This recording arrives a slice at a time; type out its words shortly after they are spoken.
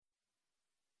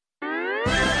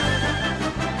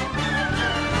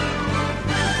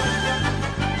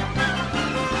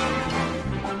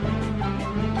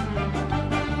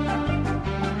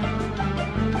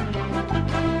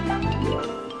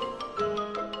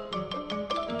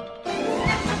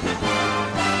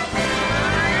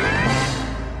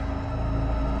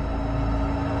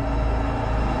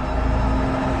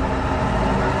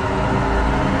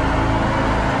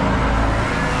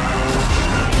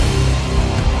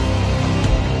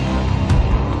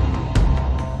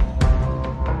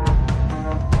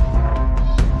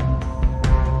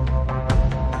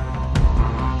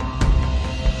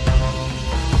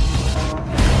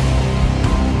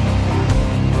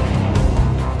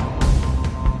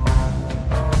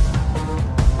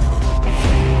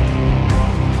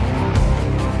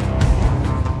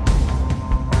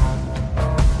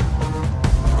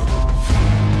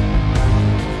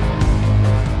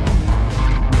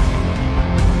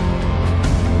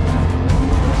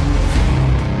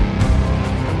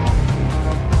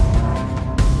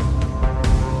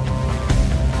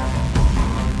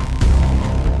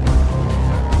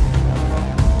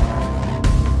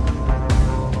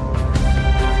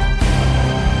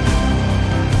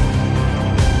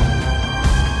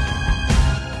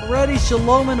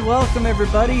Shalom and welcome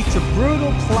everybody to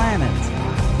Brutal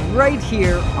Planet, right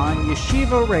here on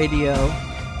Yeshiva Radio.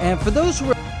 And for those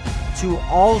who are to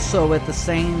also at the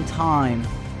same time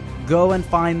go and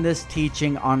find this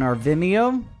teaching on our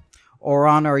Vimeo or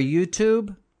on our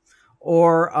YouTube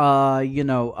or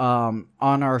on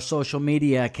our social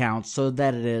media accounts, so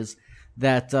that it is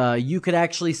that you could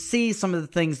actually see some of the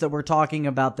things that we're talking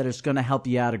about that is going to help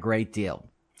you out a great deal.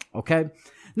 Okay?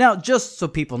 Now, just so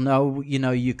people know,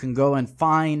 you can go and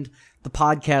find the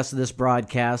podcast of this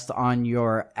broadcast on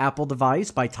your Apple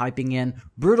device by typing in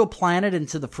Brutal Planet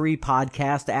into the free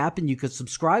podcast app, and you could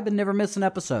subscribe and never miss an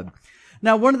episode.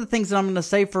 Now, one of the things that I'm going to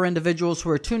say for individuals who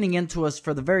are tuning into us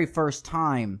for the very first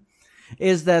time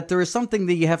is that there is something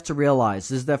that you have to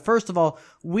realize, is that first of all,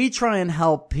 we try and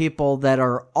help people that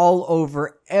are all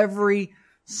over every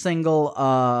single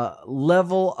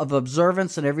level of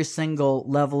observance and every single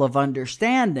level of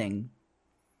understanding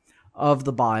of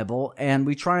the Bible, and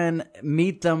we try and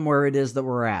meet them where it is that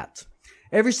we're at.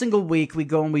 Every single week we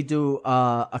go and we do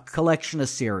a collection of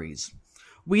series.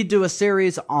 We do a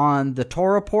series on the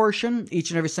Torah portion each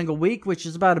and every single week, which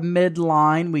is about a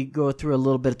midline. We go through a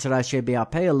little bit of Tarash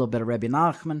Be'apeh, a little bit of Rabbi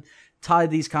Nachman, tie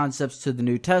these concepts to the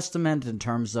New Testament in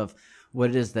terms of what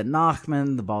it is that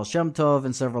Nachman, the Baal Shem Tov,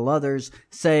 and several others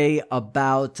say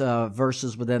about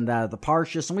verses within that of the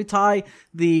Parshas, and we tie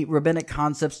the rabbinic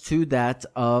concepts to that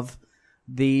of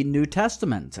the New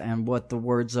Testament and what the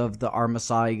words of our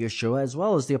Messiah Yeshua, as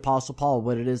well as the Apostle Paul,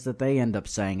 what it is that they end up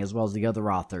saying, as well as the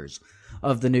other authors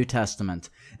of the New Testament.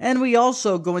 And we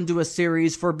also go into a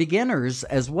series for beginners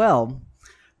as well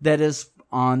that is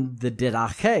on the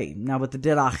Didache. Now, what the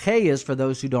Didache is, for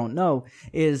those who don't know,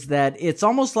 is that it's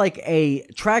almost like a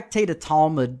tractate of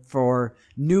Talmud for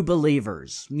new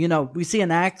believers. We see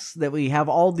in Acts that we have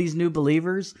all these new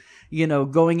believers,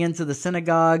 going into the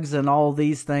synagogues and all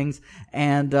these things,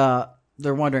 and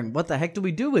they're wondering, what the heck do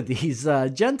we do with these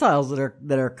Gentiles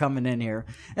that are coming in here?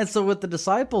 And so what the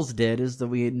disciples did is that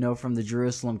we know from the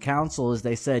Jerusalem Council is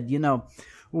they said,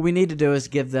 what we need to do is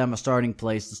give them a starting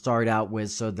place to start out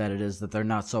with, so that it is that they're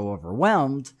not so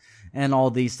overwhelmed and all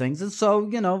these things. And so,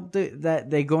 that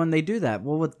they go and they do that.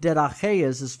 Well, what Didache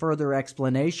is further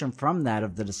explanation from that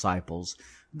of the disciples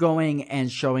going and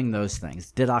showing those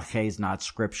things. Didache is not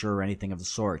scripture or anything of the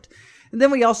sort. And then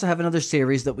we also have another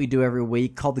series that we do every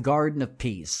week called The Garden of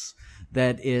Peace,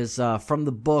 that is from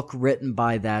the book written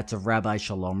by that of Rabbi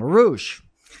Shalom Arush.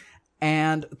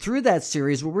 And through that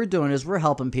series, what we're doing is we're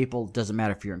helping people. Doesn't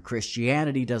matter if you're in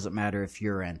Christianity, doesn't matter if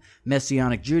you're in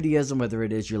Messianic Judaism, whether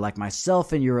it is you're like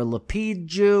myself and you're a Lapid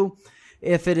Jew,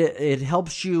 if it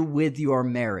helps you with your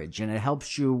marriage and it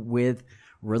helps you with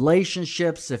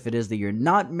relationships. If it is that you're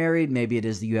not married, maybe it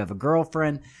is that you have a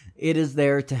girlfriend, it is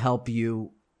there to help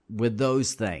you with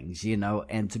those things,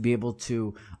 and to be able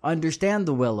to understand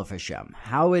the will of Hashem,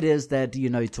 how it is that,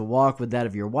 to walk with that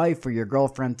of your wife or your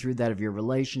girlfriend through that of your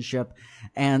relationship,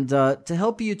 and to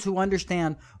help you to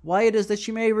understand why it is that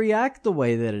she may react the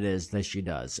way that it is that she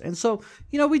does. And so,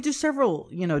 we do several,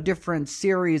 different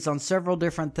series on several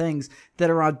different things that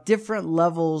are on different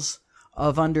levels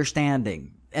of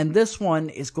understanding. And this one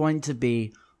is going to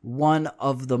be one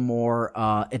of the more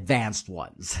advanced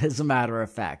ones, as a matter of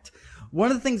fact. One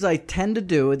of the things I tend to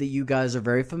do that you guys are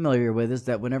very familiar with is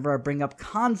that whenever I bring up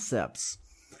concepts,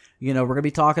 we're going to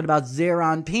be talking about Zeir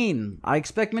Anpin. I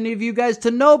expect many of you guys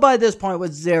to know by this point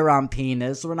what Zeir Anpin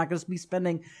is, so we're not going to be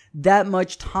spending that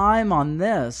much time on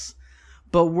this.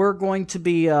 But we're going to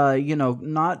be,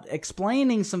 not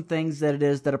explaining some things that it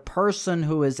is that a person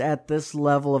who is at this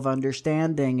level of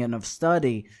understanding and of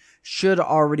study should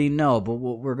already know. But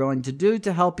what we're going to do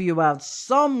to help you out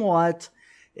somewhat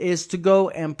is to go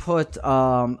and put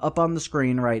up on the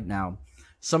screen right now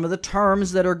some of the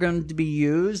terms that are going to be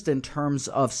used in terms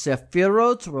of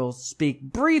Sefirot. We'll speak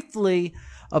briefly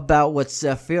about what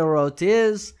Sefirot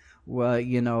is,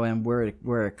 and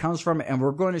where it comes from, and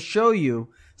we're going to show you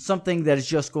something that is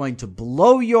just going to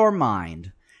blow your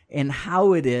mind in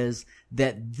how it is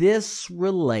that this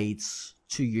relates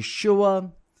to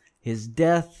Yeshua, his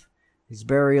death, his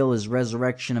burial, his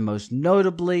resurrection, and most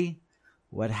notably,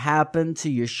 what happened to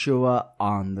Yeshua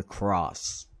on the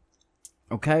cross.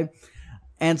 Okay?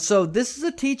 And so this is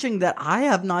a teaching that I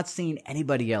have not seen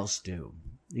anybody else do.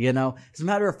 As a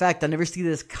matter of fact, I never see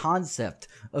this concept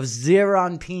of Zeir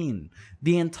Anpin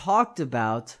being talked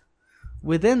about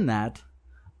within that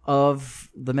of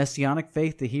the Messianic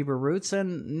faith, the Hebrew roots,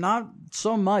 and not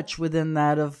so much within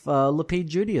that of Lapid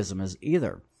Judaism as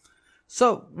either.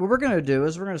 So what we're going to do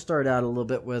is we're going to start out a little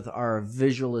bit with our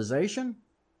visualization,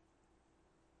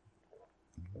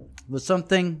 with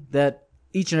something that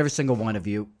each and every single one of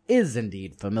you is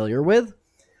indeed familiar with,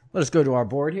 Let us go to our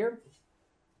board here.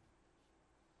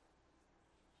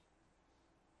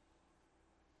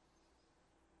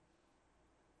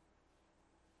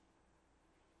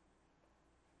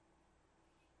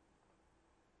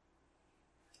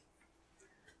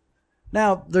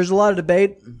 Now, there's a lot of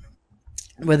debate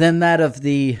within that of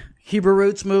the Hebrew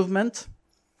roots movement,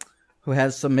 who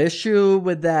has some issue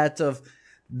with that of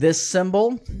this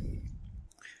symbol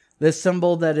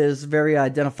that is very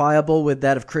identifiable with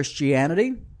that of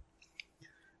Christianity.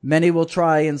 Many will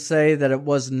try and say that it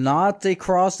was not a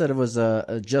cross, that it was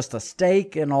just a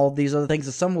stake and all these other things.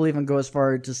 And some will even go as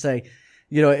far to say,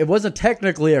 it wasn't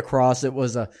technically a cross, it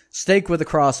was a stake with a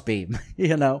crossbeam,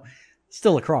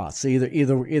 still a cross,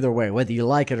 either way, whether you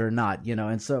like it or not,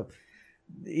 and so,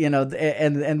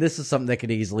 and this is something that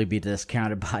could easily be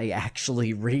discounted by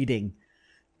actually reading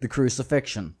the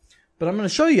Crucifixion. But I'm going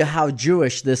to show you how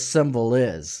Jewish this symbol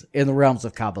is in the realms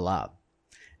of Kabbalah.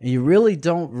 And you really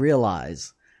don't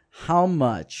realize how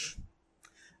much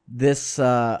this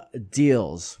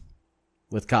deals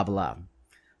with Kabbalah.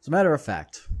 As a matter of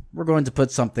fact, we're going to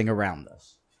put something around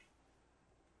this.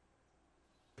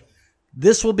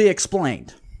 This will be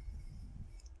explained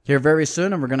here very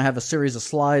soon, and we're going to have a series of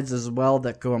slides as well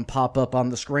that go and pop up on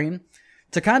the screen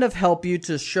to kind of help you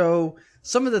to show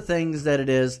some of the things that it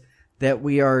is that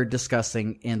we are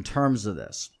discussing in terms of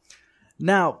this.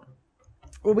 Now,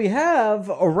 what we have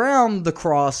around the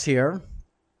cross here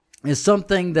is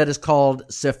something that is called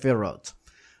Sefirot.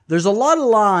 There's a lot of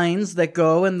lines that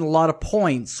go and a lot of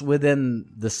points within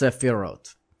the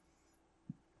Sefirot.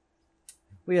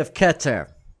 We have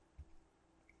Keter.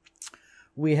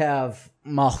 We have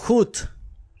Malchut.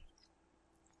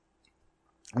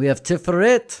 We have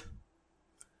Tiferet.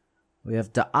 We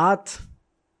have Da'at.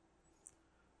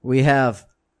 We have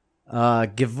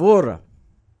Gevur.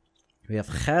 We have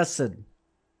Chesed.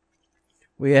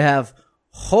 We have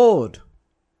Hod.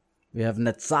 We have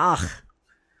Netzach.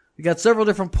 We got several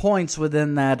different points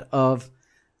within that of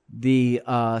the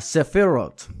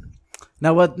Sefirot.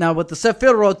 Now what the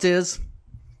Sefirot is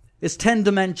 10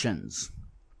 dimensions.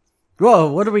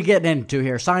 Whoa, what are we getting into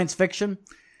here? Science fiction?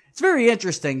 It's very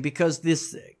interesting because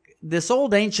this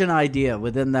old ancient idea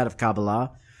within that of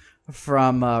Kabbalah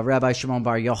from Rabbi Shimon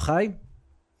Bar Yochai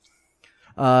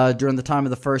during the time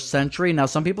of the first century. Now,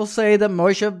 some people say that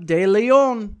Moshe de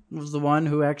Leon was the one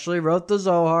who actually wrote the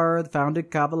Zohar,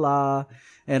 founded Kabbalah,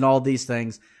 and all these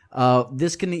things.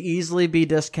 This can easily be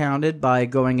discounted by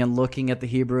going and looking at the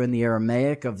Hebrew and the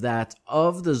Aramaic of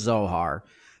the Zohar,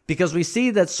 because we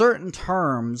see that certain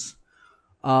terms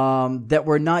that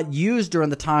were not used during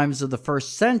the times of the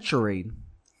first century,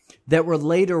 that were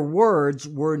later words,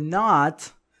 were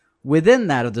not within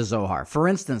that of the Zohar. For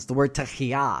instance, the word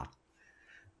techiyah.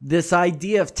 This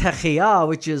idea of techiyah,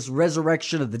 which is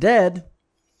resurrection of the dead,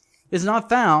 is not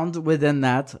found within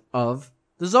that of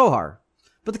the Zohar.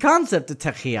 But the concept of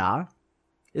techiyah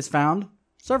is found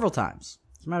several times.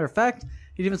 As a matter of fact,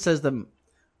 it even says that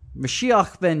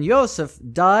Mashiach ben Yosef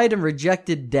died and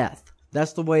rejected death.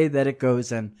 That's the way that it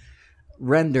goes and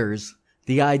renders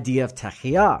the idea of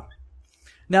techiyah.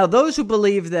 Now, those who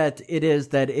believe that it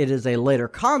is a later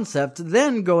concept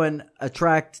then go and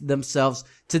attract themselves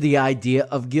to the idea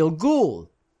of Gilgul,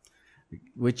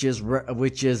 which is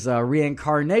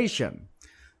reincarnation,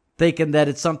 thinking that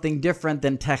it's something different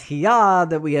than techiyah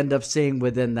that we end up seeing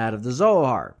within that of the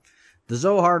Zohar. The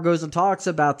Zohar goes and talks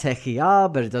about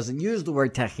techiyah, but it doesn't use the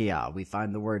word techiyah. We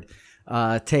find the word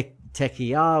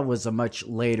techiyah was a much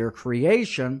later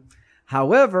creation.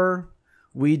 However,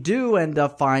 we do end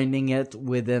up finding it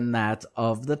within that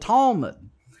of the Talmud.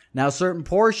 Now, certain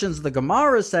portions of the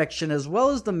Gemara section, as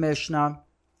well as the Mishnah,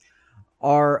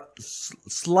 are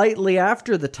slightly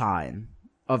after the time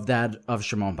of that of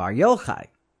Shimon Bar Yochai.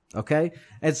 Okay?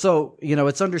 And so,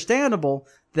 it's understandable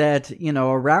that,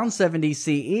 around 70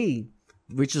 CE,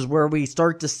 which is where we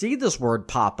start to see this word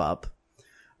pop up,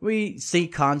 we see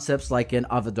concepts like in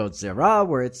Avodot Zerah,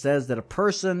 where it says that a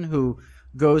person who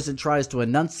goes and tries to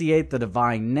enunciate the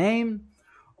divine name,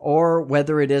 or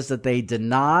whether it is that they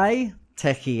deny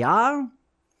techiyah,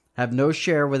 have no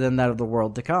share within that of the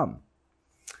world to come.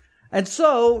 And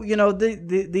so,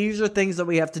 these are things that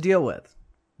we have to deal with.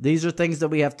 These are things that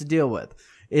we have to deal with.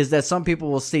 Is that some people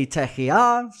will see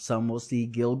techiyah, some will see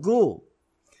Gilgul.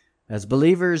 As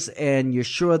believers in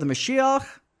Yeshua the Mashiach,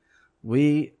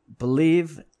 we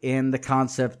believe in the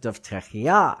concept of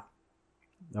techiyah.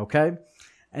 Okay?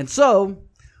 And so,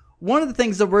 one of the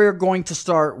things that we're going to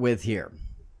start with here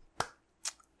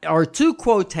are two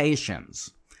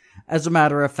quotations, as a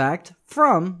matter of fact,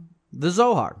 from the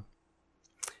Zohar.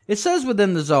 It says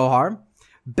within the Zohar,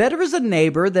 "Better is a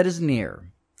neighbor that is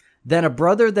near than a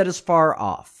brother that is far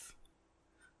off.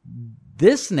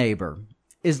 This neighbor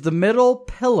is the middle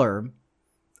pillar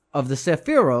of the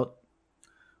Sefirot,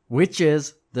 which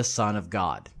is the Son of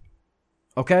God.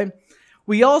 Okay?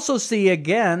 We also see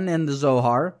again in the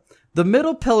Zohar, the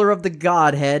middle pillar of the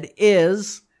Godhead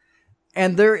is,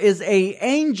 and there is a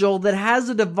angel that has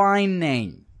a divine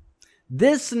name.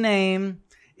 This name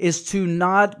is to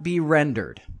not be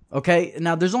rendered. Okay?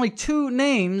 Now, there's only two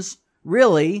names,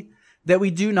 really, that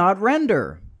we do not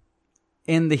render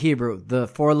in the Hebrew. The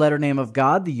four-letter name of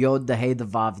God, the Yod, the He, the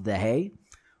Vav, the He.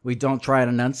 We don't try to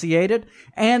enunciate it.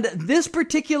 And this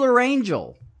particular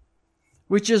angel,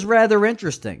 which is rather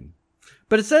interesting.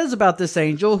 But it says about this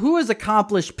angel, who has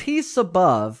accomplished peace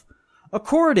above,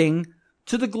 according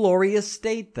to the glorious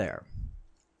state there.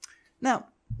 Now,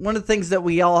 one of the things that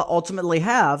we all ultimately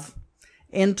have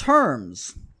in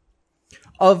terms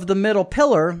of the middle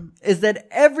pillar is that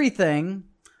everything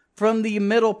from the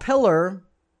middle pillar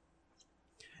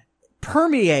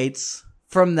permeates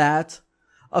from that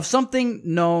of something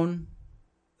known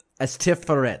as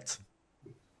Tiferet.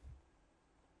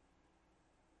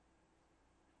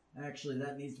 Actually,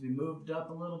 that needs to be moved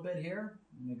up a little bit here.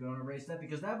 I'm going to go and erase that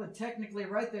because that would technically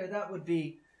right there,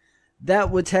 that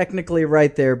would technically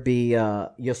right there be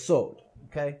Yesod.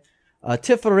 Okay?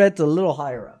 Tiferet a little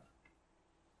higher up.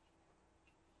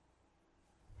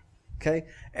 Okay?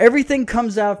 Everything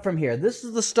comes out from here. This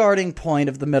is the starting point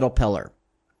of the middle pillar.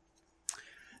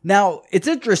 Now, it's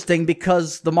interesting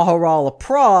because the Maharal of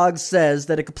Prague says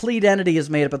that a complete entity is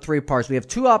made up of three parts. We have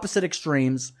two opposite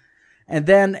extremes, and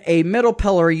then a middle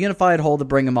pillar, a unified whole to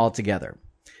bring them all together.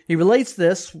 He relates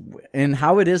this in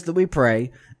how it is that we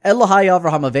pray, Elohai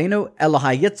Avraham Avinu,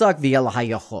 Elohai Yitzhak, v'Elohai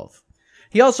Yaakov.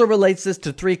 He also relates this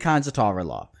to three kinds of Torah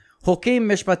law, Hukim,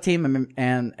 Mishpatim,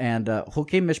 and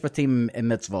Hukim, Mishpatim,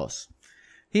 and Mitzvos.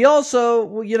 He also,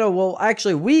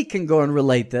 we can go and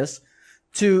relate this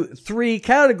to three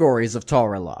categories of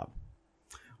Torah law,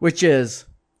 which is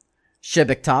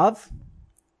Shebektav,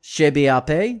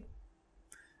 Shebiape,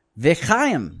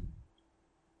 V'chaim.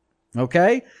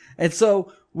 Okay? And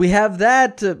so we have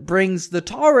that brings the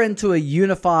Torah into a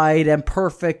unified and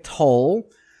perfect whole.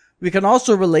 We can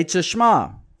also relate to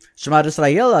Shema. Shema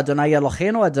Yisrael, Adonai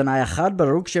Eloheinu, Adonai Echad,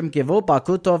 Baruch Shem Kivot,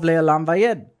 Baruch Tov Le'olam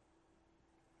Vayed.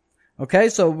 Okay,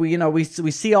 so we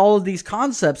see all of these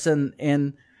concepts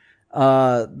in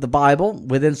the Bible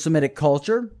within Semitic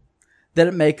culture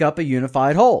that make up a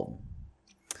unified whole.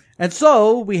 And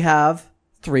so we have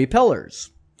three pillars.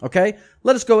 Okay,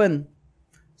 let us go and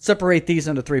separate these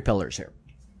into three pillars here.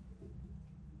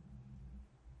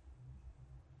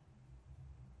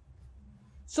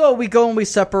 So we go and we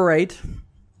separate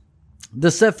the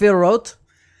Sefirot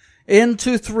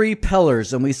into three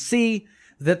pillars, and we see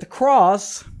that the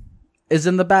cross is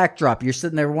in the backdrop. You're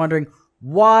sitting there wondering,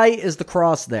 why is the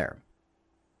cross there?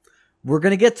 We're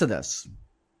going to get to this.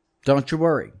 Don't you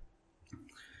worry.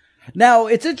 Now,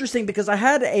 it's interesting because I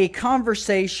had a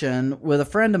conversation with a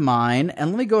friend of mine, and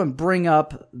let me go and bring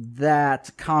up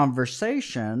that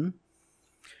conversation,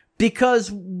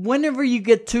 because whenever you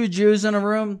get two Jews in a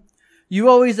room, you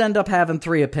always end up having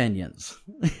three opinions.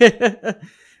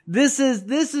 This is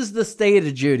the state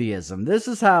of Judaism. This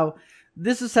is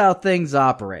how things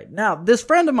operate. Now, this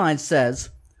friend of mine says,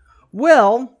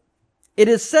 well, it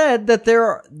is said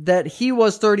that he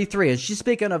was 33, and she's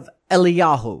speaking of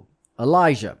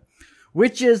Elijah,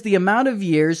 which is the amount of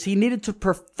years he needed to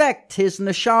perfect his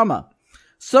neshama.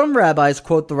 Some rabbis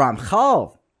quote the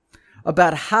Ramchal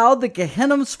about how the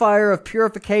Gehinnom's fire of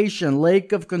purification,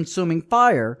 lake of consuming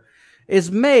fire, is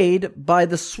made by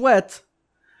the sweat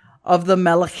of the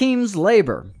Melachim's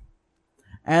labor,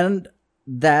 and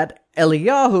that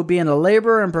Eliyahu, being a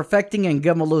laborer and perfecting in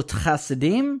Gemalut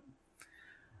Chasidim,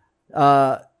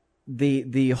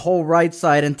 the whole right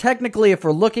side, and technically, if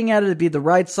we're looking at it, it'd be the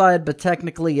right side, but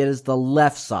technically it is the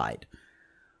left side.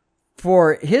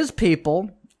 For his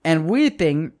people, and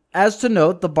weeping, as to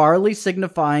note, the barley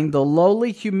signifying the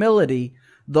lowly humility,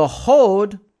 the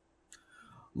hod,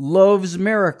 loaves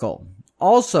miracle.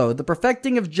 Also, the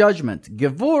perfecting of judgment,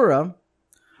 Gevura,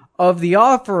 of the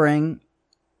offering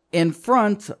in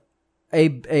front,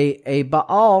 a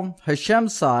Baal, Hashem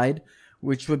side,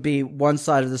 which would be one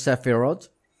side of the Sefirot,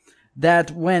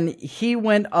 that when he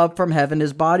went up from heaven,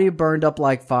 his body burned up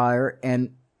like fire,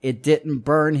 and it didn't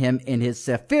burn him in his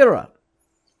Sephirah.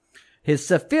 His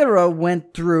Sephirah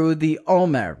went through the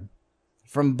Omer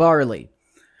from barley.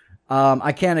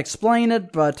 I can't explain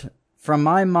it, but from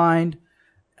my mind,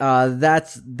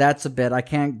 that's a bit. I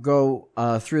can't go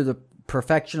through the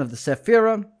perfection of the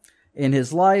Sephirah in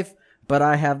his life, but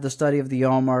I have the study of the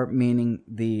Omer, meaning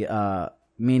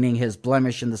his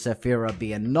blemish in the Sephirah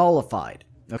being nullified.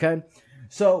 Okay?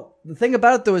 So the thing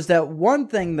about it, though, is that one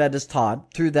thing that is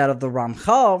taught through that of the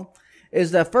Ramchal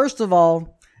is that, first of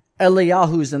all,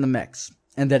 Eliyahu's in the mix.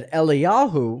 And that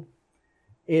Eliyahu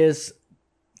is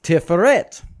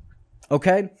Tiferet.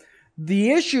 Okay?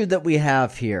 The issue that we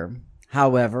have here,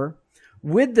 however,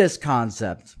 with this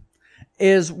concept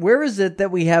is, where is it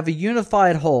that we have a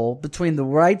unified whole between the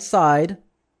right side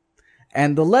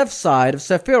and the left side of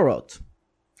Sefirot?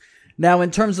 Now,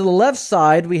 in terms of the left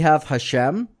side, we have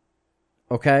Hashem.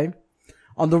 Okay?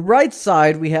 On the right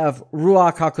side, we have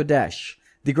Ruach HaKodesh,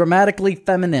 the grammatically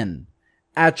feminine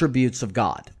attributes of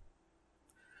God.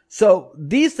 So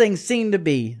these things seem to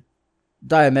be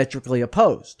diametrically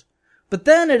opposed. But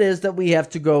then it is that we have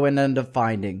to go and end up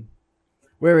finding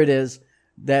where it is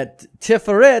that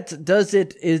Tiferet, does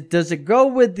it go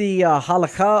with the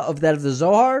halakha of that of the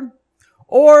Zohar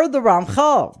or the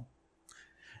Ramchal?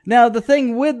 Now, the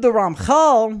thing with the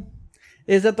Ramchal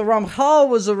is that the Ramchal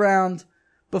was around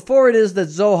before it is that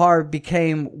Zohar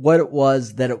became what it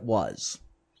was that it was.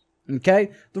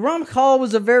 Okay? The Ramchal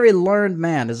was a very learned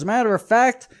man. As a matter of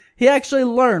fact, he actually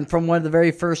learned from one of the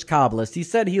very first Kabbalists. He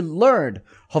said he learned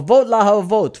Havot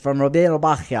LaHavot from Rabbeinu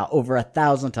Bachya over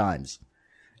 1,000 times.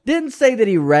 Didn't say that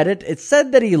he read it. It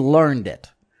said that he learned it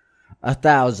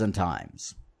 1,000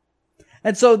 times.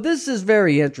 And so this is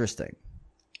very interesting.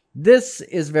 This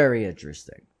is very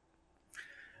interesting.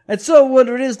 And so what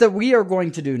it is that we are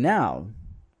going to do now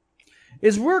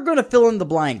is we're going to fill in the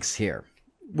blanks here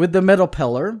with the middle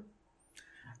pillar,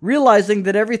 realizing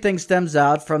that everything stems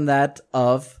out from that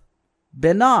of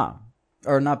Binah,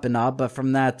 or not Binah, but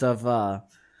from that of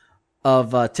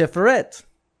Tiferet.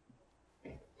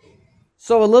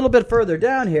 So a little bit further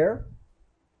down here,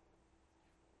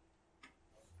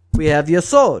 we have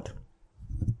Yesod.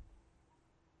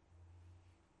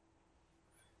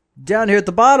 Down here at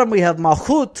the bottom, we have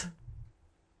Malchut.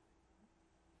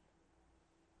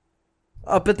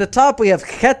 Up at the top, we have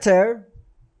Keter.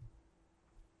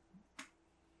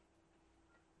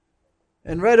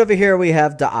 And right over here, we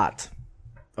have Da'at.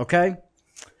 Okay?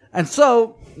 And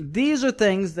so, these are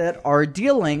things that are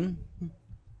dealing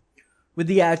with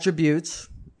the attributes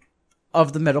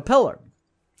of the middle pillar.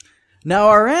 Now,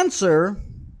 our answer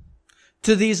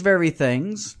to these very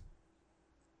things,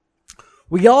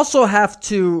 we also have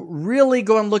to really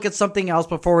go and look at something else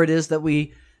before it is that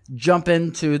we jump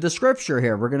into the scripture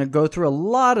here. We're going to go through a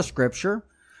lot of scripture,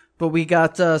 but we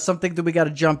got something that we got to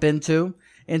jump into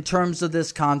in terms of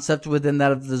this concept within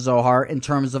that of the Zohar, in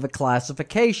terms of a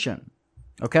classification.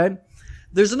 Okay?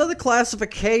 There's another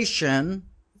classification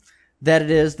that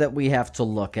it is that we have to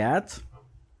look at.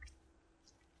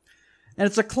 And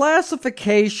it's a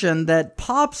classification that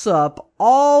pops up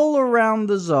all around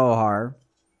the Zohar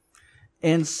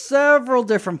in several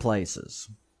different places.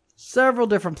 Several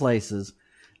different places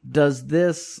does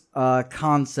this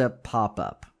concept pop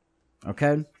up.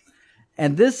 Okay?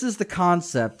 And this is the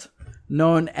concept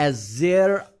known as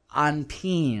Zeir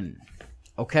Anpin.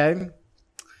 Okay?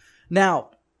 Now,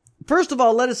 first of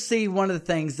all, let us see one of the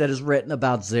things that is written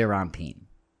about Zeir Anpin.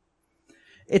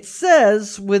 It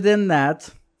says within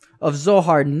that of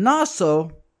Zohar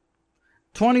Naso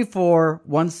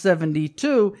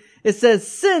 24:172, it says,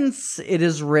 since it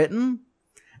is written,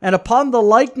 and upon the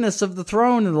likeness of the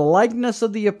throne and the likeness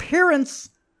of the appearance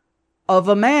of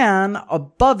a man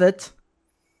above it,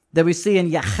 that we see in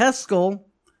Yecheskel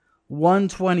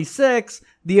 1:26,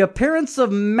 the appearance of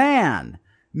man,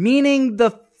 meaning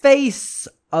the face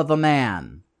of a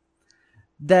man,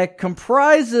 that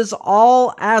comprises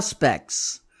all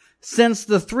aspects, since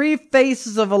the three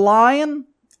faces of a lion,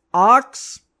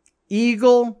 ox,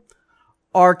 eagle,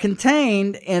 are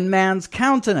contained in man's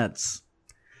countenance.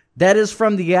 That is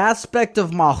from the aspect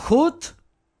of Malchut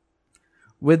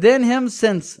within him,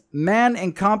 since man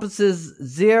encompasses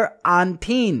Zeir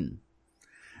Anpin.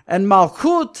 And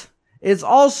Malchut is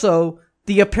also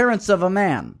the appearance of a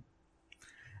man,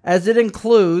 as it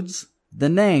includes the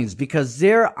names, because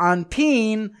Zeir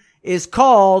Anpin is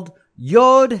called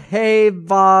Yod He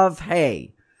Vav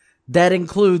He. That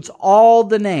includes all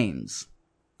the names.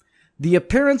 The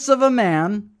appearance of a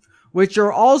man, which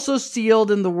are also sealed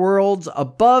in the worlds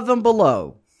above and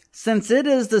below, since it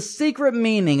is the secret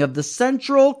meaning of the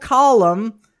central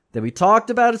column that we talked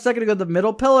about a second ago, the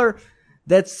middle pillar,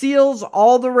 that seals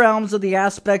all the realms of the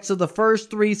aspects of the first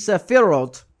three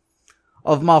Sefirot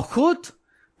of Malchut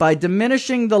by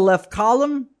diminishing the left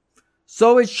column,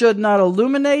 so it should not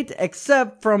illuminate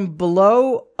except from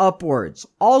below upwards.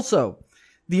 Also,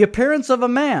 the appearance of a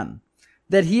man,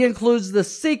 that he includes the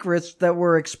secrets that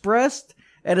were expressed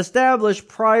and established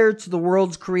prior to the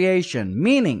world's creation,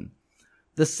 meaning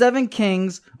the seven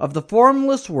kings of the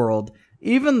formless world,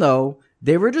 even though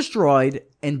They were destroyed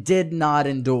and did not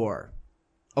endure.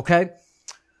 Okay?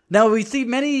 Now we see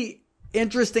many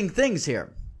interesting things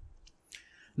here.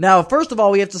 Now, first of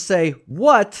all, we have to say,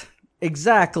 what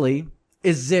exactly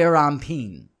is Zeir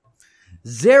Anpin?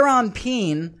 Zeir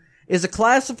Anpin is a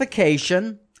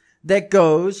classification that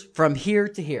goes from here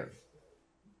to here.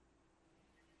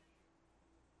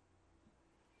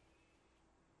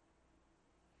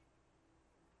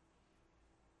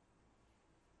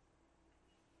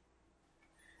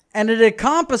 And it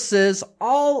encompasses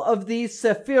all of these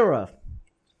Sefirot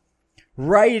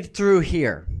right through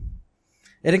here.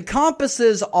 It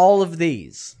encompasses all of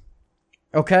these.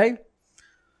 Okay?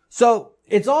 So,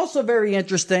 it's also very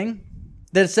interesting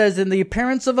that it says in the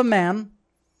appearance of a man,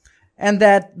 and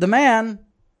that the man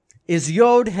is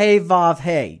Yod He Vav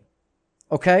He.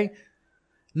 Okay?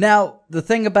 Now, the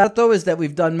thing about it though is that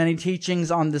we've done many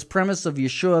teachings on this premise of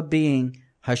Yeshua being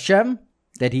Hashem,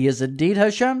 that he is indeed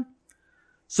Hashem.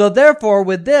 So therefore,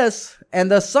 with this, and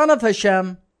the Son of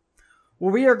Hashem,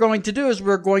 what we are going to do is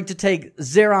we're going to take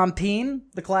Zeir Anpin,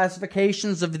 the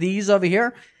classifications of these over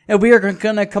here, and we are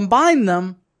going to combine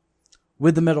them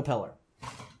with the middle pillar.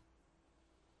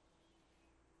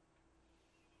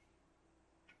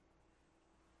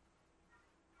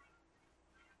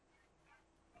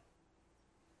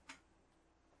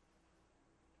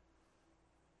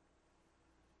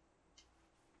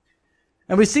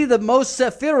 And we see that most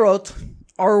Sefirot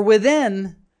are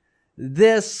within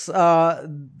this,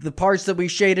 the parts that we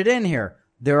shaded in here.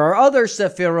 There are other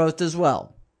Sefirot as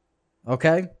well.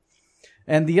 Okay?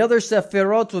 And the other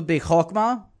Sefirot would be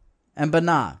Chokmah and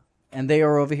Banah. And they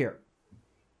are over here.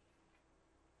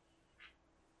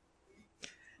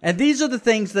 And these are the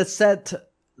things that set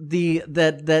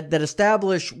that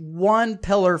establish one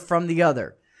pillar from the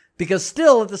other. Because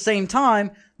still, at the same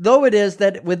time, though it is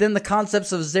that within the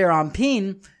concepts of Zeir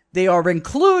Anpin, they are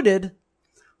included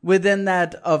within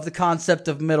that of the concept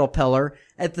of middle pillar.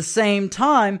 At the same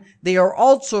time, they are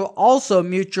also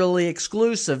mutually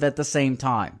exclusive at the same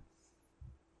time.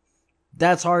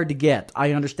 That's hard to get.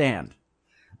 I understand.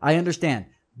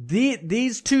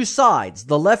 These two sides,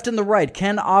 the left and the right,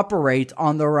 can operate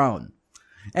on their own.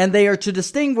 And they are to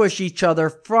distinguish each other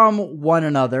from one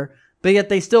another, but yet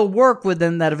they still work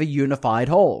within that of a unified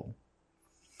whole.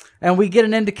 And we get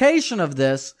an indication of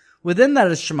this within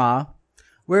that of Shema,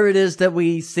 where it is that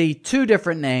we see two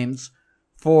different names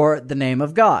for the name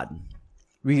of God.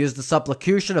 We use the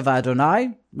supplication of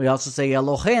Adonai. We also say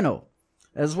Eloheinu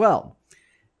as well.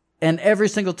 And every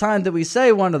single time that we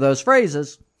say one of those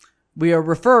phrases, we are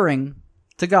referring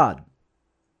to God.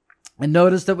 And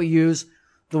notice that we use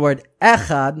the word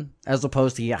Echad as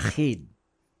opposed to Yachid.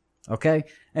 Okay?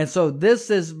 And so this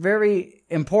is very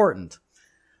important.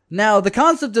 Now, the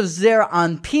concept of Zeir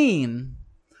Anpin,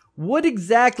 what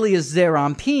exactly is Zeir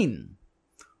Anpin?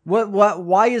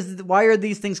 Why are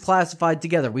these things classified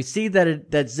together? We see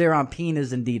that Zeir Anpin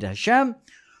is indeed Hashem.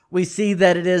 We see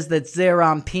that it is that Zeir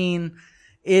Anpin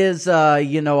is,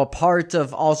 a part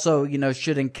of also,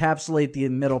 should encapsulate the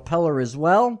middle pillar as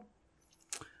well.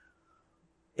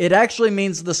 It actually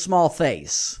means the small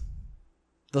face.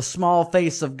 The small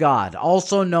face of God,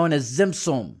 also known as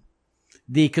Zimsum,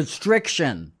 the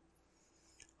constriction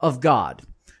of God,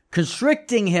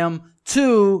 constricting him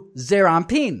to Zeir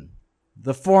Anpin,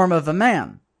 the form of a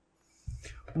man.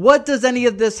 What does any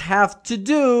of this have to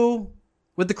do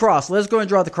with the cross? Let's go and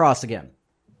draw the cross again.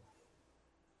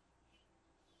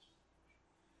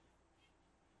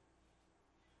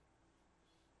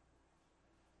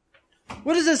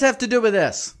 What does this have to do with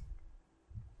this?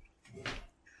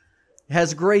 It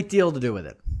has a great deal to do with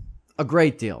it. A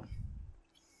great deal.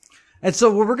 And so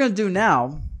what we're going to do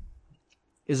now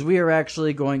is we are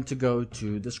actually going to go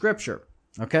to the scripture.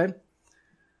 Okay?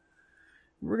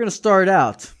 We're going to start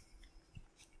out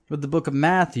with the book of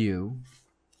Matthew,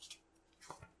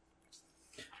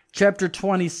 chapter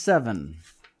 27,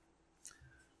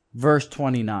 verse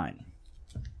 29.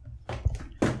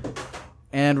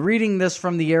 And reading this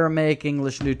from the Aramaic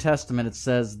English New Testament, it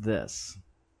says this.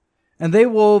 And they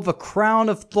wove a crown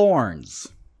of thorns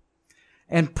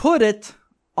and put it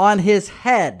on his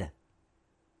head,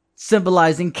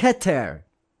 symbolizing Keter,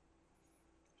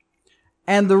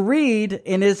 and the reed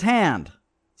in his hand,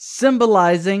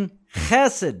 symbolizing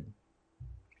Chesed,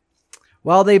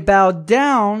 while they bowed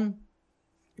down,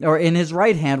 or in his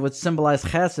right hand, which symbolized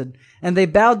Chesed, and they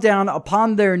bowed down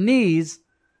upon their knees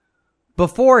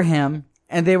before him,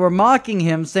 and they were mocking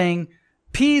him, saying,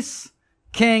 "Peace,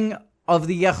 King of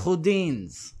the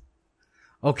Yehudins."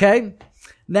 Okay?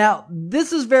 Now,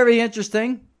 this is very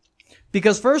interesting,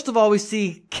 because first of all, we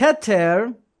see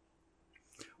Keter,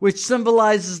 which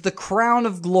symbolizes the crown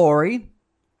of glory,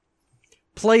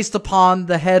 placed upon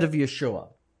the head of Yeshua,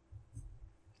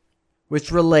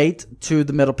 which relate to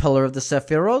the middle pillar of the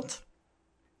Sefirot.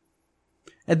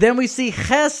 And then we see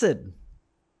chesed,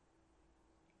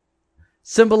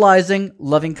 symbolizing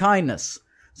loving kindness.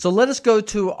 So let us go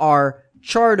to our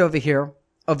chart over here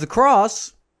of the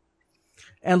cross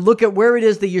and look at where it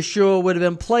is that Yeshua would have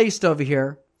been placed over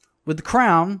here with the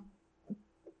crown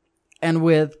and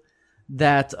with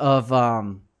that of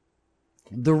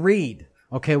the reed.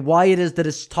 Okay, why it is that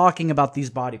it's talking about these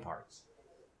body parts.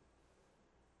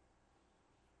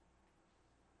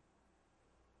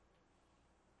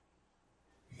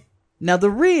 Now the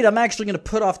reed I'm actually going to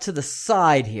put off to the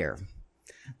side here.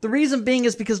 The reason being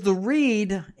is because the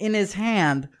reed in his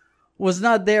hand was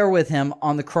not there with him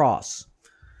on the cross.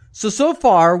 So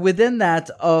far, within that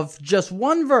of just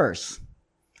one verse,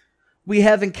 we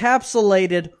have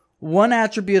encapsulated one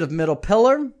attribute of middle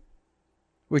pillar,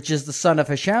 which is the Son of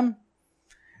Hashem,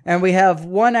 and we have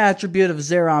one attribute of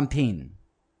Zeir Anpin.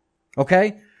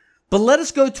 Okay? But let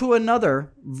us go to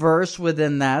another verse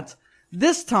within that.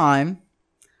 This time,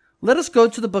 let us go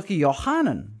to the book of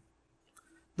Yohanan,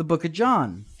 the book of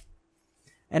John.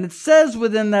 And it says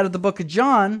within that of the book of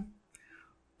John,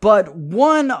 but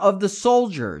one of the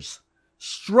soldiers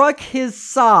struck his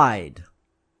side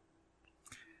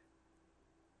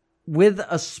with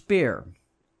a spear,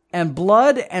 and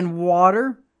blood and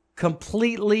water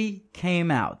completely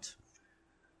came out.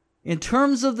 In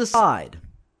terms of the side,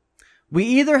 we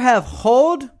either have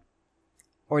hod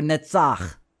or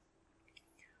netzach.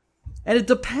 And it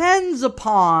depends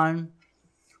upon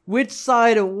which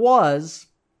side it was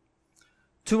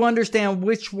to understand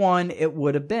which one it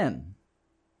would have been.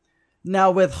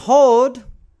 Now with hod,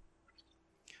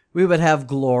 we would have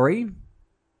glory.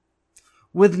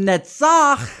 With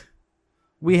netzach,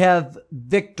 we have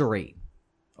victory.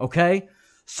 Okay?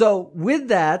 So with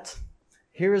that,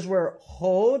 here is where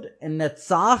hod and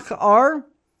netzach are.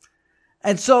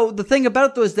 And so the thing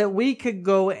about it though is that we could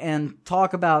go and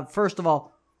talk about, first of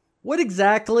all, what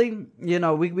exactly,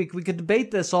 we could debate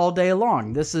this all day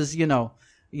long. This is,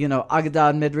 Agadah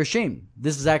and Midrashim.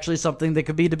 This is actually something that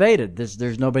could be debated.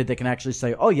 There's nobody that can actually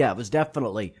say, oh yeah, it was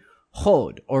definitely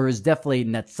hod, or it was definitely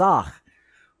netzach.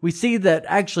 We see that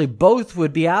actually both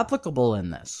would be applicable in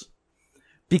this.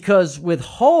 Because with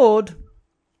hod,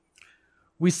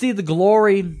 we see the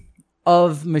glory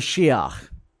of Mashiach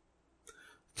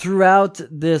throughout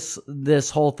this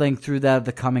whole thing, through that of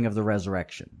the coming of the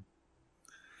resurrection.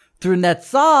 Through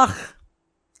netzach,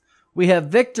 we have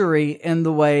victory in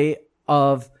the way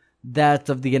of that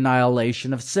of the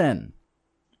annihilation of sin.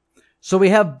 So we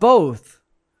have both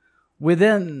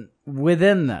within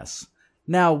this.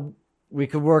 Now, we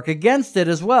could work against it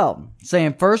as well,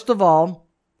 saying, first of all,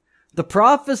 the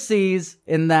prophecies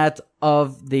in that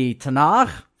of the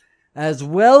Tanakh, as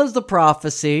well as the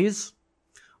prophecies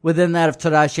within that of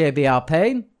Torah She'B'al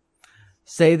Peh,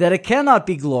 say that it cannot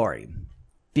be glory,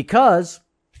 because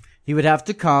he would have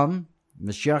to come,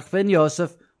 Mashiach ben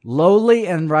Yosef, lowly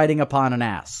and riding upon an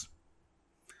ass.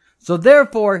 So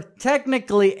therefore,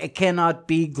 technically, it cannot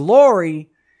be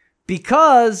glory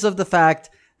because of the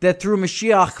fact that through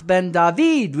Mashiach ben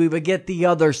David, we would get the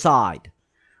other side,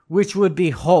 which would be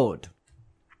hod.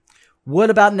 What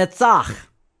about netzach?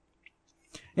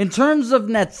 In terms of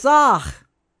netzach,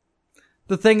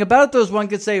 the thing about those, one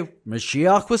could say,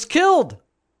 Mashiach was killed.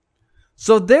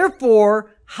 So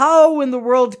therefore, how in the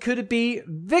world could it be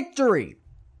victory?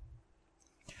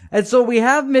 And so we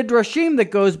have Midrashim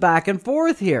that goes back and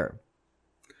forth here.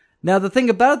 Now the thing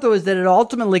about it though is that it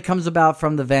ultimately comes about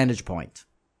from the vantage point.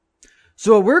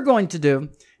 So what we're going to do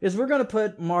is we're going to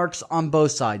put marks on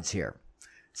both sides here,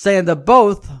 saying that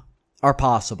both are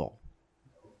possible.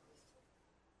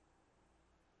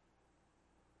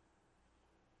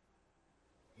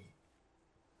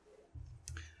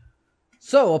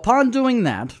 So upon doing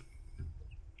that,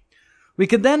 we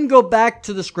can then go back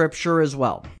to the scripture as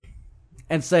well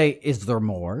and say, is there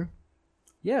more?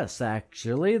 Yes,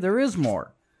 actually, there is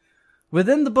more.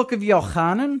 Within the book of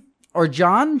Yochanan, or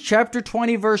John, chapter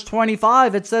 20, verse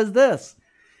 25, it says this,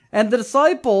 and the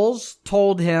disciples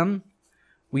told him,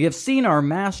 we have seen our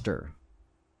master.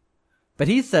 But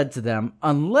he said to them,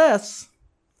 unless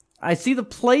I see the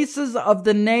places of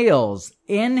the nails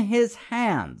in his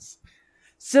hands,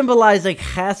 symbolizing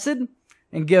chesed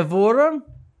and gevurah,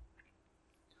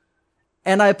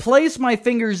 and I place my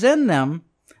fingers in them,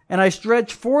 and I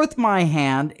stretch forth my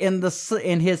hand in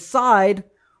his side,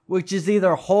 which is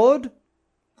either hod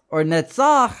or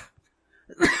netzach,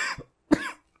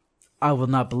 I will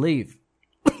not believe.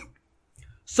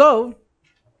 So,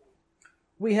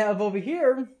 we have over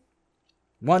here,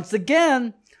 once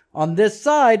again, on this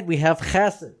side, we have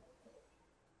chesed.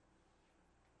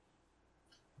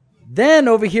 Then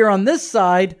over here on this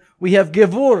side, we have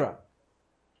Gevura.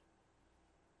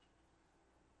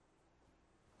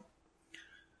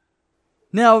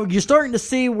 Now, you're starting to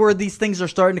see where these things are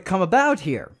starting to come about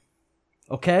here.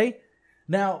 Okay?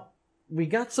 Now, we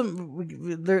got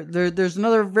there's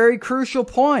another very crucial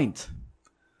point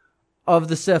of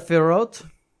the Sefirot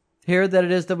here that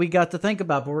it is that we got to think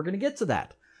about, but we're going to get to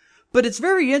that. But it's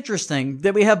very interesting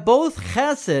that we have both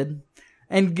Chesed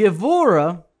and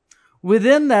Gevura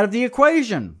within that of the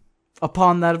equation,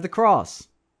 upon that of the cross.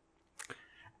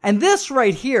 And this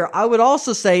right here, I would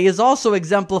also say, is also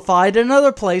exemplified in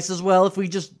another place as well, if we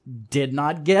just did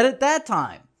not get it that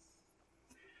time.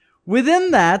 Within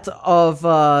that of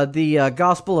the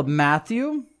Gospel of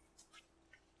Matthew,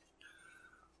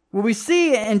 what we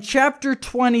see in chapter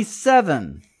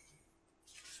 27,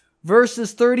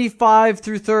 verses 35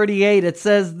 through 38, it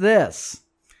says this: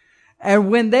 And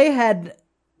when they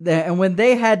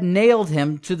had nailed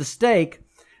him to the stake,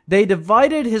 they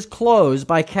divided his clothes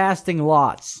by casting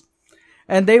lots.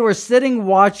 And they were sitting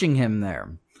watching him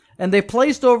there. And they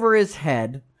placed over his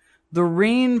head the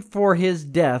reign for his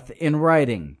death in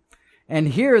writing. And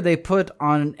here they put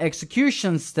on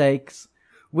execution stakes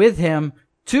with him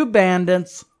 2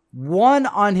 bandits, one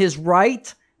on his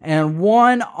right and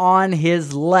one on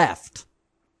his left.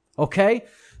 Okay?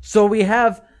 So we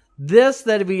have this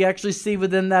that we actually see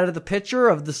within that of the picture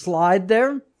of the slide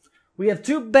there. We have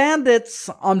 2 bandits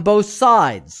on both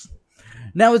sides.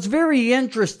 Now it's very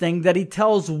interesting that he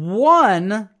tells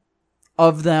one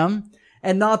of them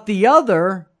and not the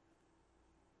other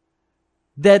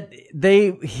that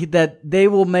they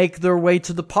will make their way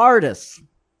to the Pardes,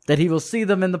 that he will see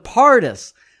them in the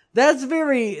Pardes. That's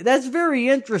very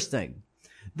interesting,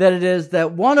 that it is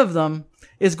that one of them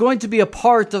is going to be a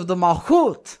part of the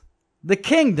Malchut, the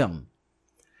kingdom.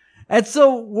 And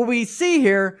so what we see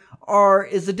here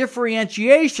is a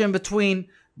differentiation between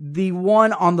the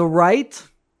one on the right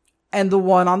and the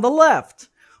one on the left,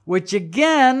 which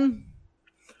again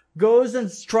goes and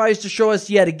tries to show us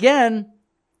yet again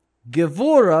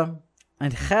Gevura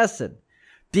and Chesed.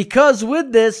 Because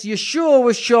with this, Yeshua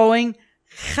was showing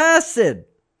Chesed,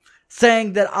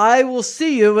 saying that I will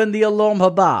see you in the Olam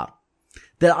Haba,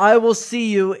 that I will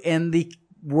see you in the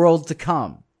world to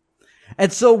come.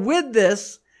 And so with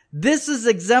this is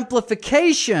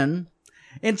exemplification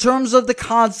in terms of the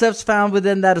concepts found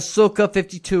within that of Sukkah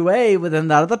 52a, within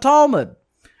that of the Talmud,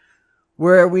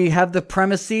 where we have the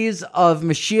premises of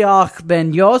Mashiach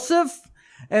ben Yosef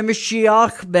and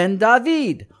Mashiach ben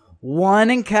David. One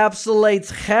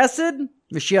encapsulates Chesed,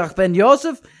 Mashiach ben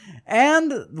Yosef,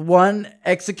 and one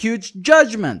executes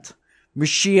judgment,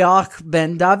 Mashiach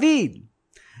ben David.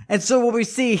 And so what we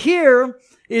see here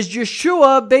is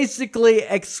Yeshua basically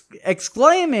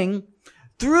exclaiming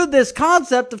through this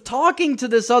concept of talking to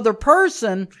this other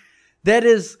person that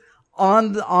is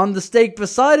on the stake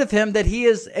beside of him, that he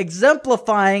is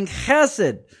exemplifying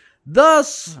Chesed,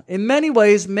 thus in many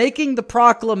ways making the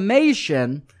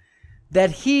proclamation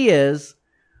that he is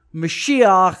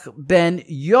Mashiach ben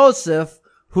Yosef,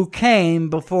 who came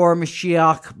before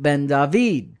Mashiach ben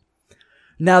David.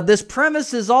 Now this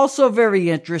premise is also very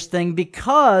interesting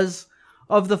because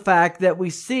of the fact that we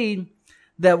see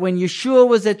that when Yeshua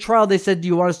was at trial, they said, do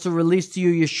you want us to release to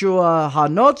you Yeshua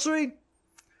HaNotzri?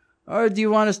 Or do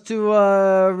you want us to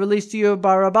release to you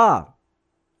Barabbas?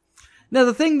 Now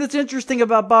the thing that's interesting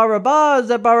about Barabbas is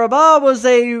that Barabbas was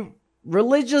a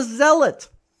religious zealot.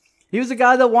 He was a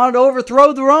guy that wanted to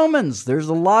overthrow the Romans. There's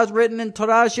a lot written in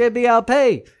Torah Shebial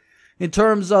Pei in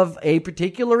terms of a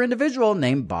particular individual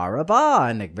named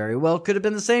Barabbas. And it very well could have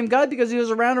been the same guy because he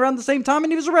was around the same time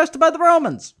and he was arrested by the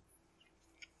Romans.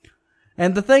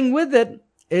 And the thing with it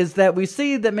is that we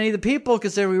see that many of the people,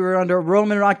 considering we were under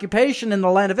Roman occupation in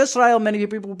the land of Israel, many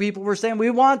people were saying,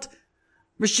 we want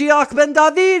Mashiach ben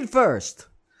David first,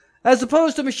 as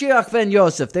opposed to Mashiach ben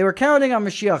Yosef. They were counting on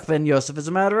Mashiach ben Yosef. As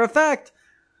a matter of fact,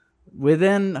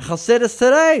 within Hasidus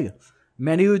today,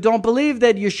 many who don't believe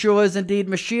that Yeshua is indeed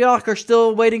Mashiach are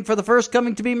still waiting for the first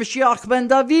coming to be Mashiach ben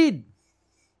David.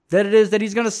 That it is that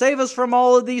he's going to save us from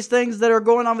all of these things that are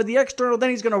going on with the external, then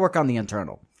he's going to work on the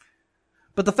internal.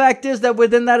 But the fact is that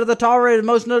within that of the Torah, and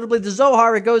most notably the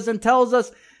Zohar, it goes and tells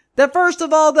us that first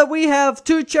of all, that we have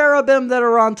 2 cherubim that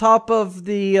are on top of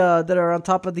the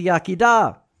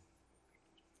Yakidah.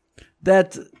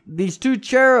 That these 2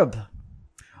 cherub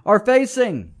are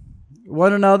facing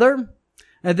one another.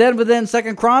 And then within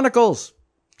 2 Chronicles,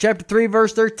 chapter 3,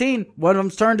 verse 13, one of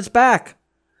them's turned its back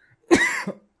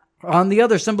on the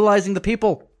other, symbolizing the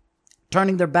people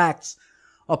turning their backs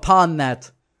upon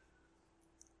that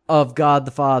of God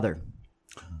the Father.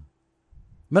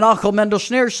 Menachem Mendel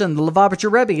Schneerson, the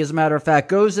Lubavitcher Rebbe, as a matter of fact,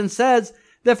 goes and says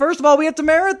that first of all, we have to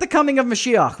merit the coming of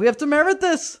Mashiach. We have to merit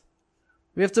this.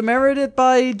 We have to merit it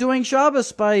by doing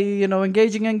Shabbos, by,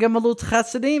 engaging in Gemalut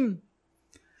Chassidim.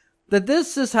 That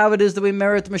this is how it is that we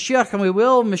merit Mashiach, and we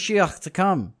will Mashiach to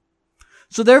come.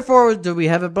 So therefore, do we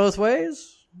have it both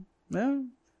ways? Yeah.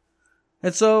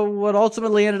 And so what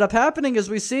ultimately ended up happening is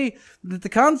we see that the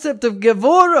concept of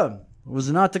Gevurah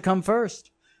was not to come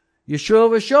first. Yeshua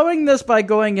was showing this by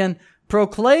going and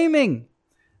proclaiming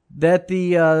that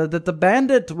the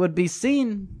bandit would be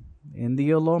seen in the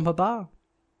Olam Haba.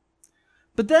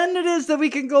 But then it is that we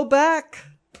can go back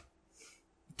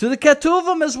to the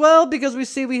Ketuvim as well, because we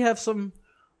see we have some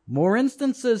more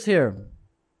instances here.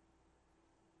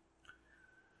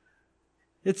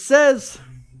 It says,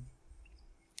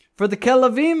 for the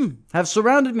Kelavim have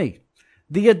surrounded me,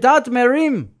 the Yadat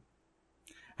Merim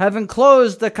have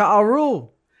enclosed the Ka'aru,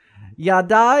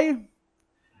 Yadai,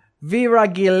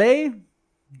 Viragile,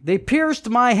 they pierced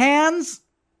my hands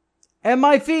and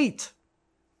my feet.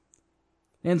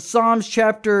 In Psalms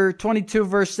chapter 22,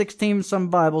 verse 16, some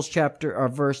Bibles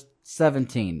verse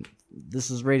 17.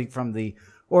 This is reading from the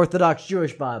Orthodox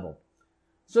Jewish Bible.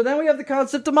 So then we have the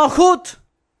concept of Malchut.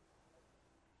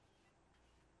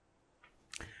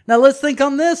 Now let's think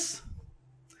on this.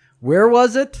 Where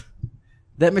was it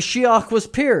that Mashiach was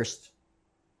pierced?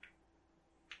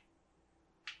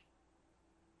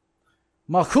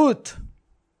 Malchut,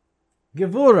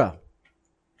 Gevurah,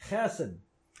 Chesed.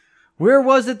 Where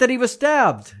was it that he was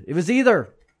stabbed? It was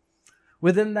either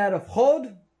within that of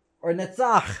Hod or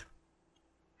Netzach.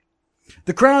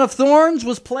 The crown of thorns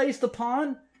was placed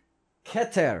upon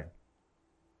Keter.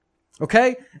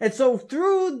 Okay? And so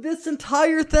through this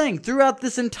entire thing, throughout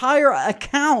this entire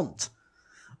account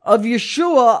of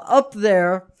Yeshua up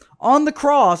there on the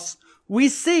cross, we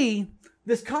see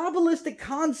this Kabbalistic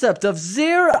concept of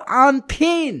Zeir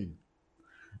Anpin,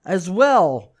 as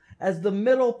well as the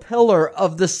middle pillar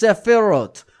of the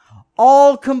Sefirot,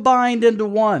 all combined into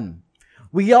one.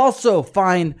 We also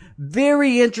find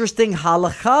very interesting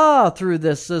halakha through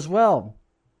this as well.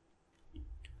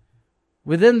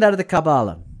 Within that of the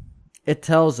Kabbalah, it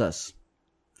tells us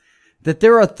that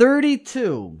there are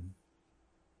 32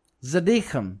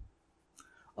 Zadichim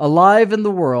alive in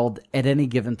the world at any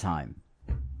given time.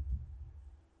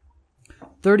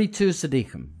 32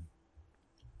 Tzaddikim.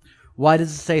 Why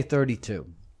does it say 32?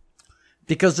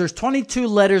 Because there's 22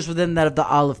 letters within that of the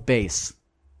Aleph base.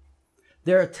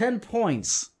 There are 10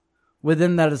 points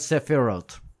within that of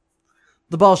Sefirot.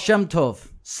 The Baal Shem Tov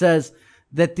says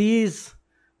that these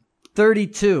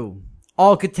 32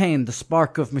 all contain the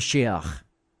spark of Mashiach.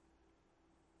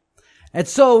 And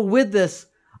so with this,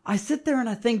 I sit there and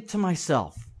I think to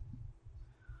myself,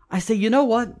 I say, you know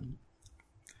what?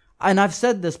 And I've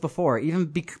said this before, even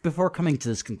before coming to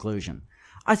this conclusion.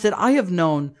 I said, I have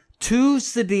known 2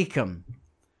 Tzaddikim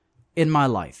in my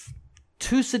life.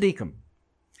 2 Tzaddikim.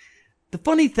 The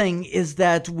funny thing is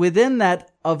that within that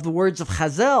of the words of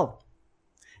Chazal,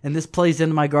 and this plays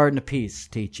into my Garden of Peace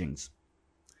teachings,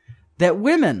 that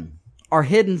women are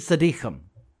hidden Tzaddikim.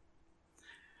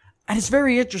 And it's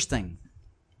very interesting.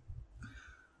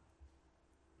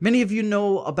 Many of you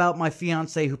know about my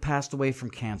fiancée who passed away from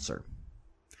cancer.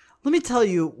 Let me tell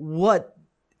you what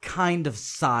kind of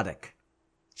tzaddik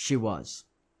she was.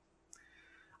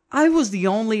 I was the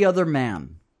only other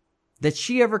man that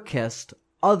she ever kissed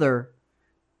other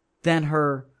than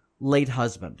her late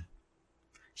husband.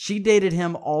 She dated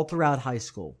him all throughout high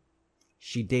school.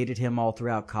 She dated him all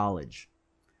throughout college.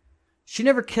 She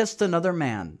never kissed another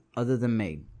man other than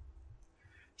me.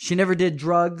 She never did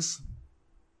drugs.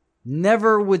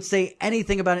 Never would say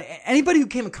anything about it. Anybody who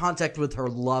came in contact with her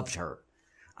loved her.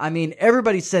 I mean,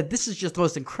 everybody said, this is just the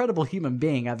most incredible human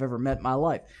being I've ever met in my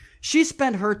life. She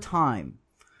spent her time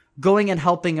going and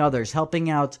helping others, helping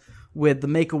out with the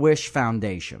Make-A-Wish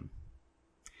Foundation.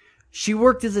 She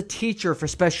worked as a teacher for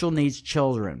special needs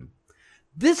children.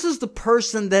 This is the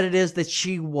person that it is that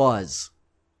she was.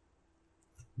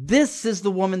 This is the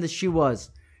woman that she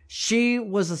was. She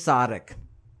was a tzaddik.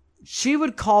 She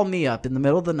would call me up in the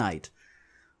middle of the night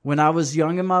when I was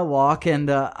young in my walk and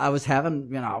I was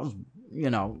having, I was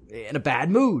in a bad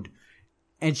mood.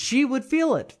 And she would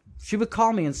feel it. She would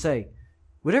call me and say,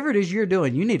 whatever it is you're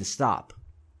doing, you need to stop.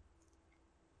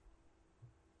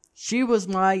 She was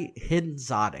my hidden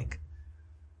tzaddik.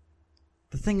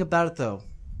 The thing about it, though,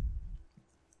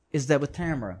 is that with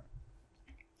Tamara,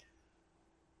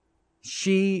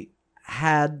 she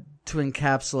had to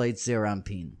encapsulate Zeir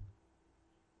Anpin.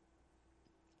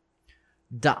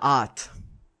 Da'at.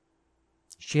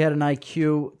 She had an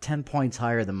IQ 10 points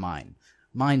higher than mine.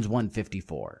 Mine's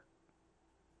 154.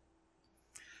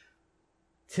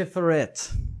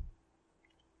 Tiferet.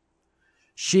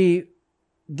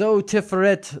 Though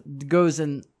Tiferet goes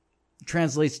and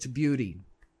translates to beauty,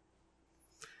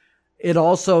 it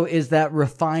also is that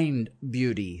refined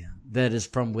beauty that is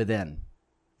from within.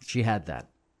 She had that.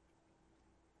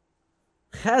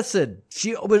 Chesed.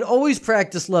 She would always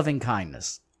practice loving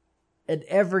kindness at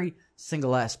every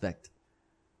single aspect.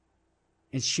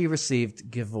 And she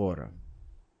received Gevurah.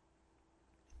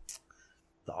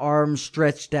 The arms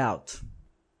stretched out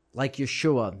like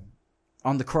Yeshua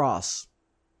on the cross.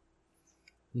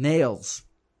 Nails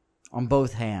on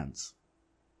both hands.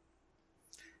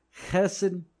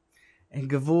 Chesed and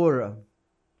Gevurah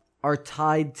are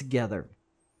tied together.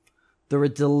 They're a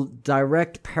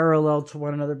direct parallel to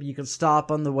one another, but you can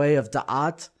stop on the way of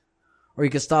Da'at, or you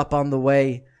can stop on the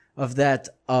way of that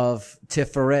of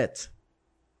Tiferet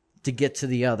to get to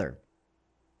the other.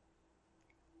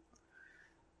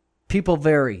 People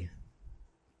vary.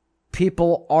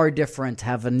 People are different,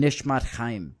 have a nishmat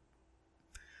chaim.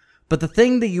 But the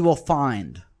thing that you will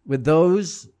find with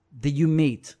those that you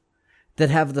meet that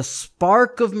have the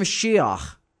spark of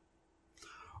Mashiach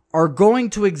are going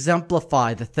to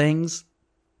exemplify the things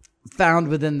found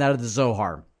within that of the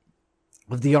Zohar,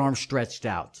 of the arm stretched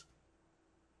out.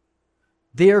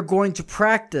 They are going to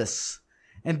practice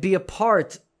and be a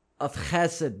part of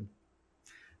Chesed.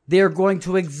 They are going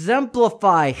to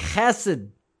exemplify Chesed,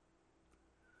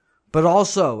 but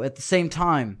also at the same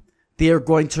time, they are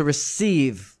going to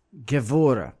receive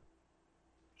Gevurah.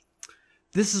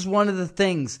 This is one of the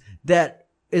things that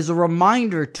is a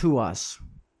reminder to us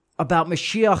about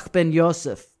Mashiach ben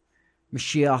Yosef,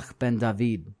 Mashiach ben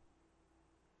David.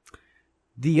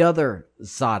 The other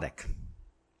Tzaddik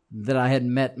that I had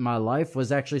met in my life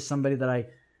was actually somebody that I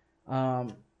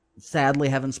sadly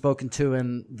haven't spoken to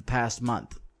in the past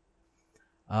month.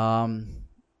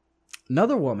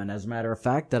 Another woman, as a matter of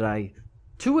fact,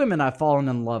 two women I've fallen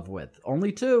in love with.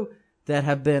 Only two that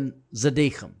have been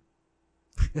Tzaddikim.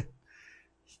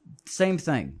 Same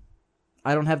thing.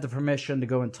 I don't have the permission to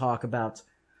go and talk about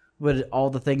all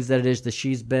the things that it is that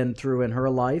she's been through in her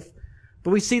life.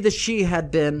 But we see that she had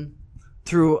been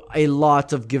through a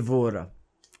lot of Gevurah,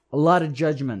 a lot of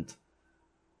judgment.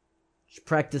 She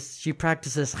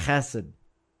practices Chesed.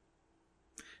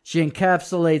 She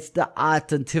encapsulates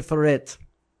Da'at and Tiferet,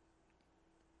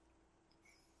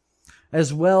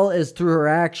 as well as through her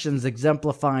actions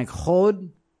exemplifying Chod,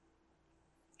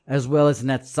 as well as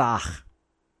Netzach.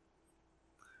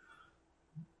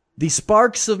 The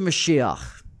sparks of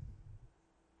Mashiach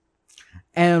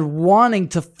and wanting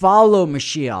to follow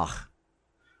Mashiach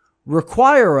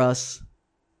require us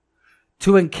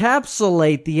to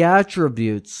encapsulate the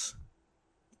attributes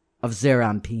of Zeir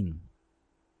Anpin.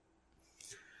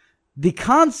 The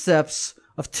concepts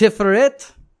of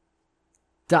Tiferet,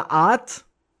 Da'at,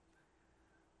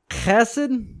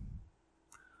 Chesed,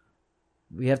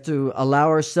 we have to allow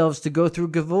ourselves to go through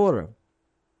Gevurah,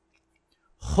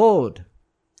 Chod,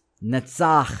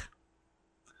 Netzach.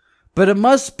 But it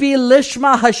must be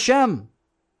Lishma Hashem,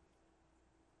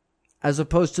 as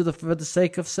opposed to for the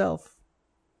sake of self.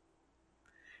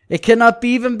 It cannot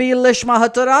even be Lishma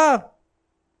HaTorah.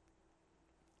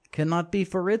 Cannot be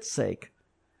for its sake.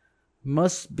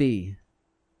 Must be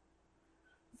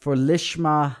for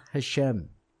Lishma Hashem.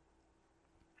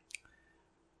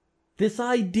 This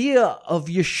idea of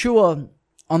Yeshua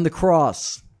on the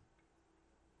cross,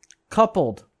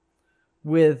 coupled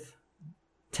with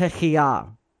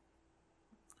Techiyah,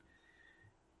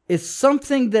 is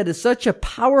something that is such a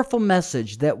powerful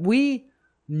message that we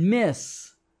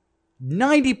miss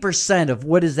 90% of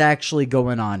what is actually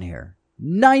going on here.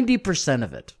 90%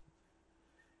 of it.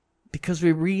 Because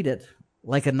we read it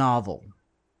like a novel.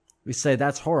 We say,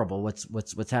 that's horrible. What's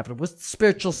happening? What's the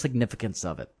spiritual significance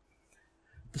of it?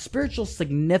 The spiritual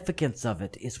significance of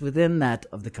it is within that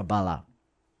of the Kabbalah.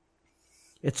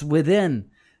 It's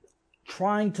within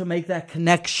trying to make that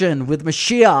connection with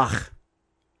Mashiach.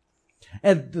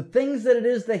 And the things that it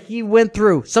is that he went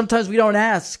through, sometimes we don't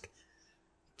ask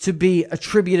to be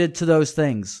attributed to those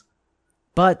things.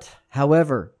 But,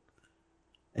 however,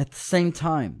 at the same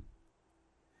time,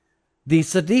 the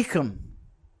Tzaddikim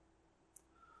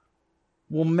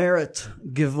will merit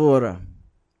Gevurah.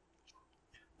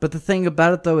 But the thing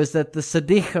about it, though, is that the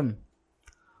Tzaddikim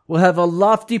will have a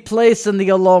lofty place in the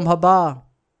Olam Haba.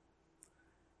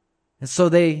 And so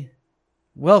they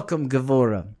welcome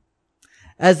Gevurah.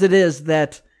 As it is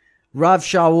that Rav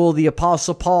Shaul, the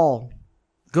Apostle Paul,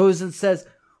 goes and says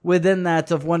within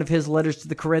that of one of his letters to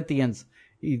the Corinthians,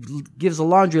 he gives a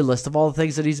laundry list of all the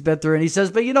things that he's been through. And he says,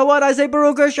 but you know what? I say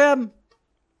Baruch Hashem.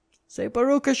 Say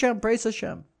Baruch Hashem. Praise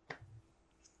Hashem.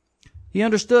 He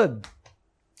understood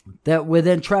that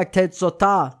within Tractate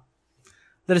Sotah,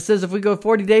 that it says if we go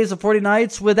 40 days and 40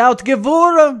 nights without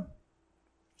Gevurah,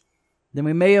 then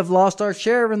we may have lost our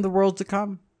share in the world to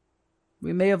come.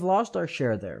 We may have lost our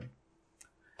share there.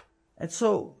 And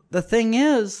so the thing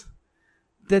is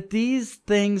that these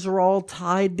things are all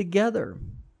tied together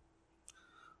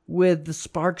with the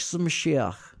sparks of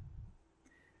Mashiach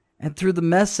and through the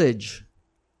message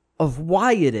of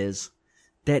why it is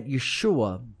that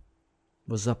Yeshua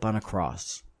was up on a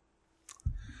cross.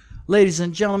 Ladies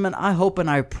and gentlemen, I hope and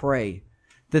I pray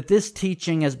that this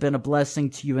teaching has been a blessing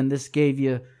to you and this gave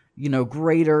you,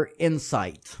 greater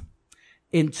insight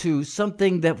into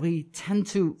something that we tend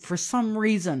to, for some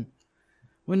reason,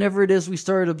 whenever it is we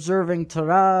start observing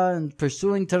Torah and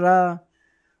pursuing Torah,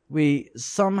 we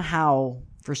somehow,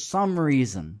 for some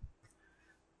reason,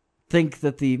 think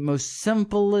that the most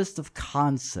simplest of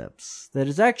concepts, that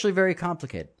is actually very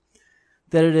complicated,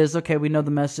 that it is, okay, we know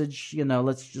the message,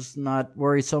 let's just not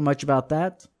worry so much about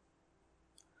that.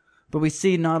 But we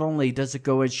see not only does it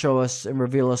go and show us and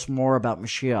reveal us more about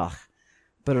Mashiach,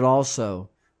 but it also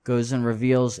goes and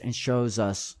reveals and shows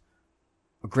us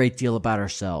a great deal about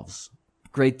ourselves, a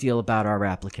great deal about our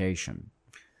application.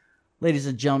 Ladies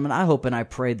and gentlemen, I hope and I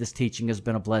pray this teaching has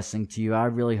been a blessing to you. I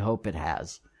really hope it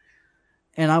has.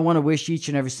 And I want to wish each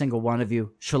and every single one of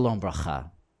you shalom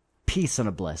bracha, peace and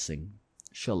a blessing.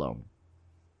 Shalom.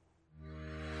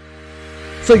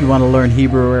 So you want to learn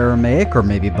Hebrew or Aramaic, or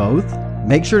maybe both?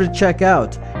 Make sure to check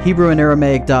out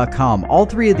HebrewandAramaic.com. All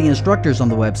three of the instructors on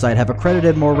the website have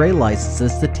accredited Moray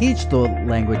licenses to teach the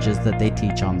languages that they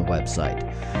teach on the website.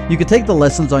 You can take the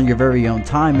lessons on your very own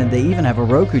time, and they even have a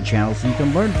Roku channel so you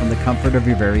can learn from the comfort of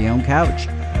your very own couch.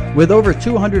 With over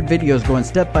 200 videos going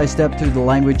step by step through the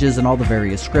languages and all the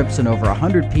various scripts and over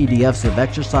 100 PDFs of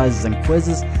exercises and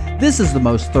quizzes, this is the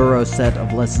most thorough set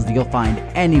of lessons that you'll find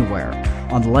anywhere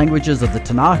on the languages of the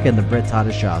Tanakh and the Brit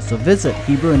Hadashah. So visit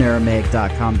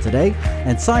HebrewandAramaic.com today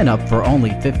and sign up for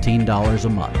only $15 a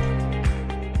month.